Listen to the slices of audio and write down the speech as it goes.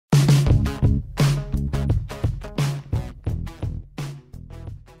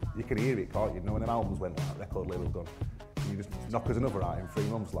can hear it, can't you? You know, when them albums went out, record label gone. You just knock us another out in 3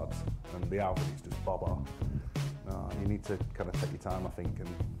 months, lads, and the album is just baba. No, you need to kind of take your time, I think, and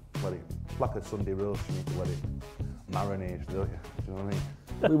let it, like a Sunday roast, you need to let it marinate, don't you? Do you know what I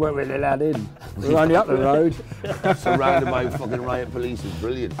mean? We weren't really allowed in. We were only up the road. Surrounded by fucking riot police is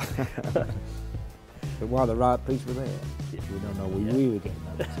brilliant. But while the riot police were there, we don't know where we were getting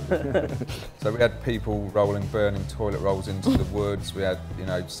that. So we had people rolling, burning toilet rolls into the woods. We had, you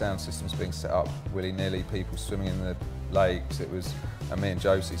know, sound systems being set up willy-nilly, people swimming in the lakes. It was, and me and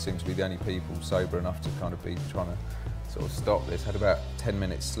Josie seemed to be the only people sober enough to kind of be trying to sort of stop this. Had about 10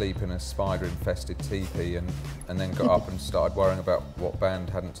 minutes sleep in a spider-infested teepee and then got up and started worrying about what band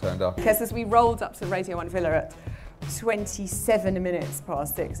hadn't turned up. Because as we rolled up to Radio 1 Villa at 27 minutes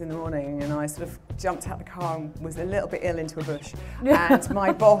past 6 in the morning, and I sort of jumped out the car and was a little bit ill into a bush. And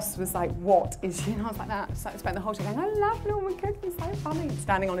my boss was like, what is she? And I was like that. So I spent the whole day going, I love Norman Cook, he's so funny.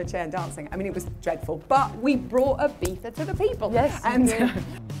 Standing on a chair and dancing. I mean, it was dreadful, but we brought a Ibiza to the people. Yes, and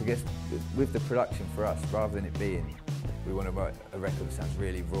I guess with the production for us, rather than it being, we want to write a record that sounds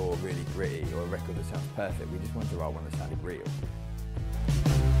really raw, really gritty, or a record that sounds perfect, we just wanted to write one that sounded real.